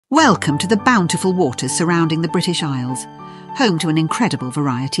Welcome to the bountiful waters surrounding the British Isles, home to an incredible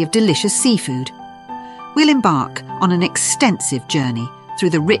variety of delicious seafood. We'll embark on an extensive journey through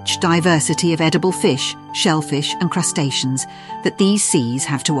the rich diversity of edible fish, shellfish and crustaceans that these seas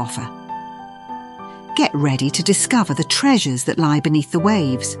have to offer. Get ready to discover the treasures that lie beneath the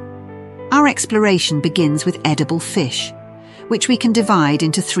waves. Our exploration begins with edible fish, which we can divide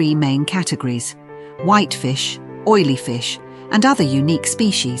into three main categories: whitefish, oily fish, and other unique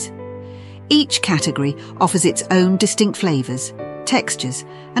species. Each category offers its own distinct flavours, textures,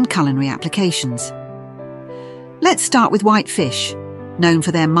 and culinary applications. Let's start with whitefish, known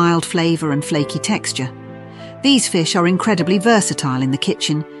for their mild flavour and flaky texture. These fish are incredibly versatile in the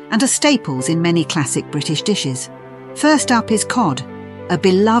kitchen and are staples in many classic British dishes. First up is cod, a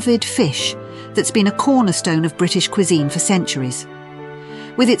beloved fish that's been a cornerstone of British cuisine for centuries.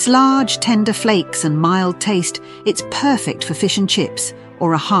 With its large, tender flakes and mild taste, it's perfect for fish and chips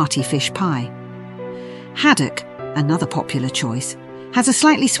or a hearty fish pie. Haddock, another popular choice, has a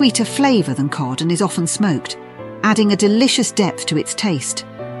slightly sweeter flavour than cod and is often smoked, adding a delicious depth to its taste.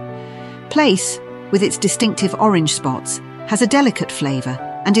 Plaice, with its distinctive orange spots, has a delicate flavour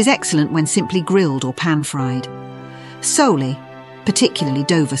and is excellent when simply grilled or pan-fried. Sole, particularly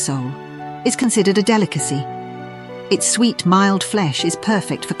Dover sole, is considered a delicacy. Its sweet, mild flesh is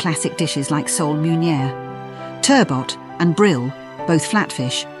perfect for classic dishes like sole meunière. Turbot and brill, both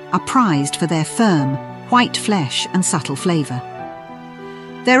flatfish, are prized for their firm, white flesh and subtle flavour.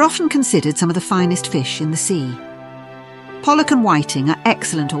 They're often considered some of the finest fish in the sea. Pollock and whiting are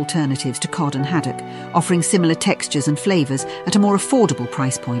excellent alternatives to cod and haddock, offering similar textures and flavours at a more affordable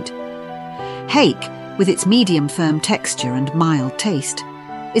price point. Hake, with its medium firm texture and mild taste,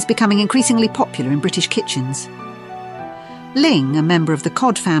 is becoming increasingly popular in British kitchens. Ling, a member of the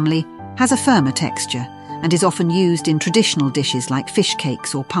cod family, has a firmer texture and is often used in traditional dishes like fish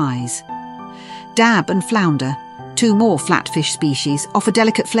cakes or pies. Dab and flounder, two more flatfish species, offer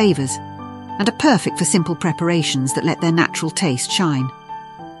delicate flavours and are perfect for simple preparations that let their natural taste shine.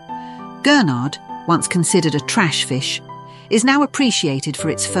 Gurnard, once considered a trash fish, is now appreciated for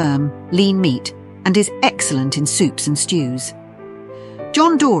its firm, lean meat and is excellent in soups and stews.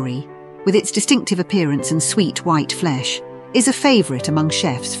 John Dory, with its distinctive appearance and sweet white flesh, is a favourite among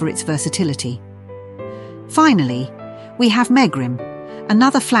chefs for its versatility. Finally, we have megrim,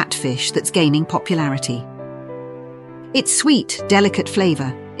 another flatfish that's gaining popularity. Its sweet, delicate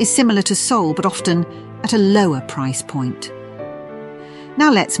flavour is similar to sole but often at a lower price point. Now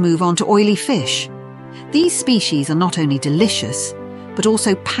let's move on to oily fish. These species are not only delicious, but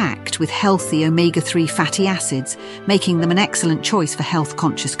also packed with healthy omega-3 fatty acids, making them an excellent choice for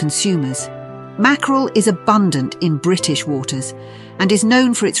health-conscious consumers. Mackerel is abundant in British waters and is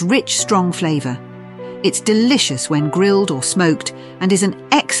known for its rich, strong flavour. It's delicious when grilled or smoked and is an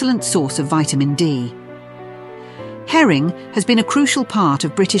excellent source of vitamin D. Herring has been a crucial part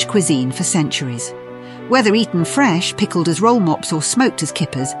of British cuisine for centuries. Whether eaten fresh, pickled as roll mops or smoked as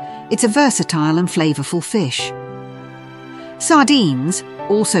kippers, it's a versatile and flavourful fish. Sardines,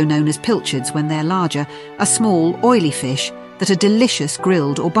 also known as pilchards when they're larger, are small, oily fish that are delicious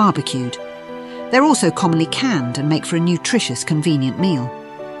grilled or barbecued. They're also commonly canned and make for a nutritious, convenient meal.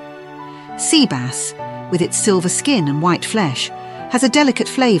 Sea bass, with its silver skin and white flesh, has a delicate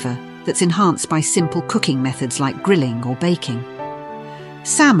flavour that's enhanced by simple cooking methods like grilling or baking.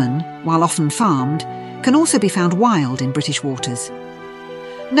 Salmon, while often farmed, can also be found wild in British waters.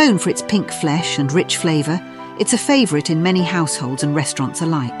 Known for its pink flesh and rich flavour, it's a favourite in many households and restaurants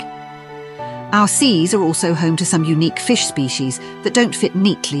alike. Our seas are also home to some unique fish species that don't fit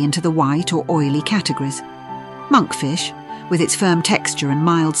neatly into the white or oily categories. Monkfish, with its firm texture and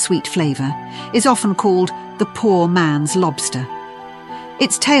mild sweet flavour, is often called the poor man's lobster.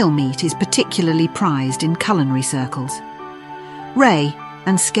 Its tail meat is particularly prized in culinary circles. Ray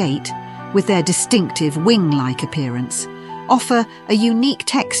and skate, with their distinctive wing-like appearance, offer a unique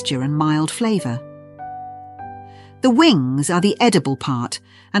texture and mild flavour. The wings are the edible part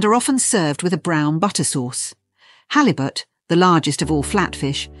and are often served with a brown butter sauce. Halibut, the largest of all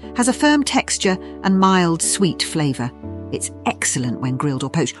flatfish, has a firm texture and mild sweet flavour. It's excellent when grilled or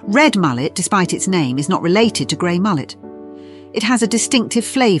poached. Red mullet, despite its name, is not related to grey mullet. It has a distinctive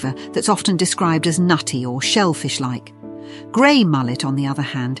flavour that's often described as nutty or shellfish-like. Grey mullet, on the other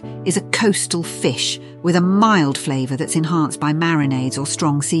hand, is a coastal fish with a mild flavour that's enhanced by marinades or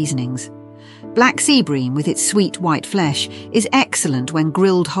strong seasonings. Black sea bream, with its sweet white flesh, is excellent when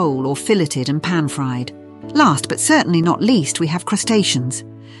grilled whole or filleted and pan-fried. Last but certainly not least, we have crustaceans.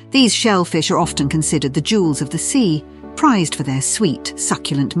 These shellfish are often considered the jewels of the sea, prized for their sweet,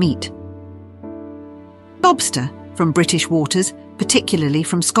 succulent meat. Lobster, from British waters, particularly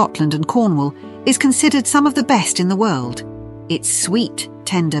from Scotland and Cornwall, is considered some of the best in the world. Its sweet,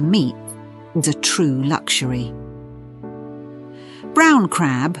 tender meat is a true luxury. Brown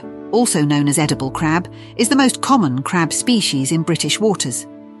crab, also known as edible crab, is the most common crab species in British waters.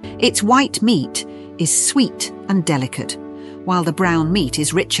 Its white meat is sweet and delicate, while the brown meat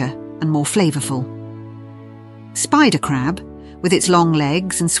is richer and more flavourful. Spider crab, with its long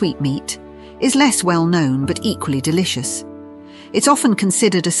legs and sweet meat, is less well known but equally delicious. It's often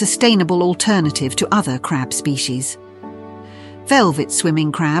considered a sustainable alternative to other crab species. Velvet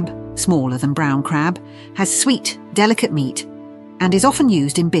swimming crab, smaller than brown crab, has sweet, delicate meat and is often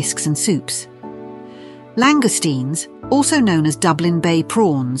used in bisques and soups. Langoustines, also known as Dublin Bay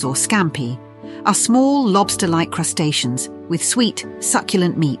prawns or scampi, are small lobster-like crustaceans with sweet,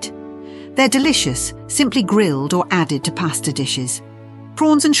 succulent meat. They're delicious, simply grilled or added to pasta dishes.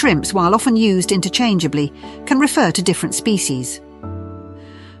 Prawns and shrimps, while often used interchangeably, can refer to different species.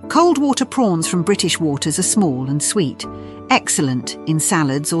 Cold water prawns from British waters are small and sweet, excellent in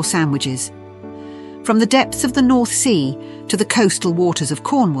salads or sandwiches. From the depths of the North Sea to the coastal waters of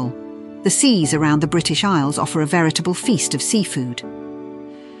Cornwall, the seas around the British Isles offer a veritable feast of seafood.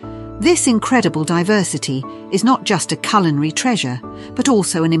 This incredible diversity is not just a culinary treasure, but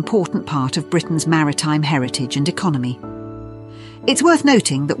also an important part of Britain's maritime heritage and economy. It's worth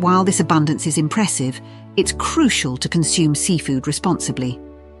noting that while this abundance is impressive, it's crucial to consume seafood responsibly.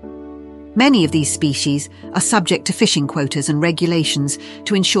 Many of these species are subject to fishing quotas and regulations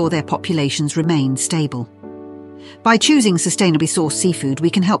to ensure their populations remain stable. By choosing sustainably sourced seafood, we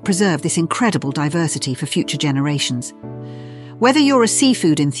can help preserve this incredible diversity for future generations. Whether you're a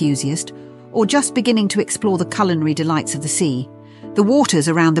seafood enthusiast or just beginning to explore the culinary delights of the sea, the waters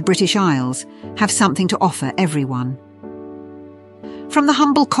around the British Isles have something to offer everyone. From the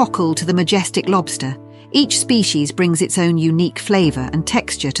humble cockle to the majestic lobster, each species brings its own unique flavour and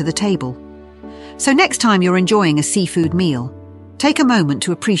texture to the table. So next time you're enjoying a seafood meal, take a moment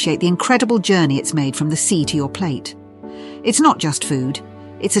to appreciate the incredible journey it's made from the sea to your plate. It's not just food,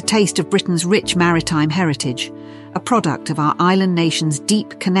 it's a taste of Britain's rich maritime heritage, a product of our island nation's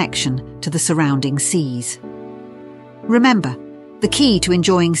deep connection to the surrounding seas. Remember, the key to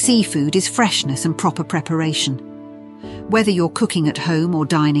enjoying seafood is freshness and proper preparation. Whether you're cooking at home or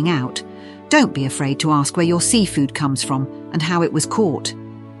dining out, don't be afraid to ask where your seafood comes from and how it was caught.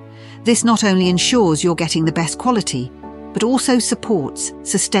 This not only ensures you're getting the best quality, but also supports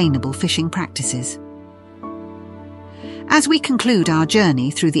sustainable fishing practices. As we conclude our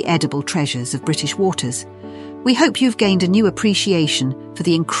journey through the edible treasures of British waters, we hope you've gained a new appreciation for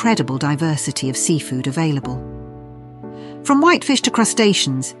the incredible diversity of seafood available. From whitefish to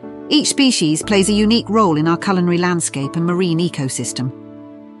crustaceans, each species plays a unique role in our culinary landscape and marine ecosystem.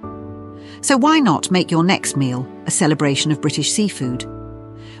 So why not make your next meal a celebration of British seafood?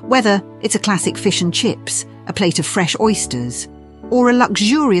 Whether it's a classic fish and chips, a plate of fresh oysters, or a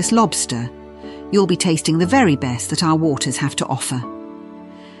luxurious lobster, you'll be tasting the very best that our waters have to offer.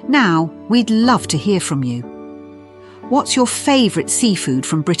 Now, we'd love to hear from you. What's your favourite seafood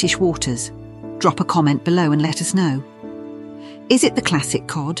from British waters? Drop a comment below and let us know. Is it the classic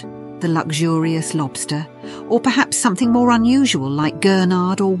cod, the luxurious lobster, or perhaps something more unusual like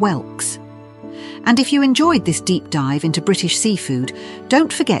gurnard or whelks? And if you enjoyed this deep dive into British seafood,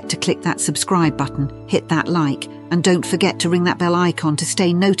 don't forget to click that subscribe button, hit that like, and don't forget to ring that bell icon to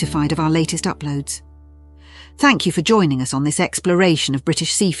stay notified of our latest uploads. Thank you for joining us on this exploration of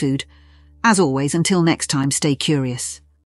British seafood. As always, until next time, stay curious.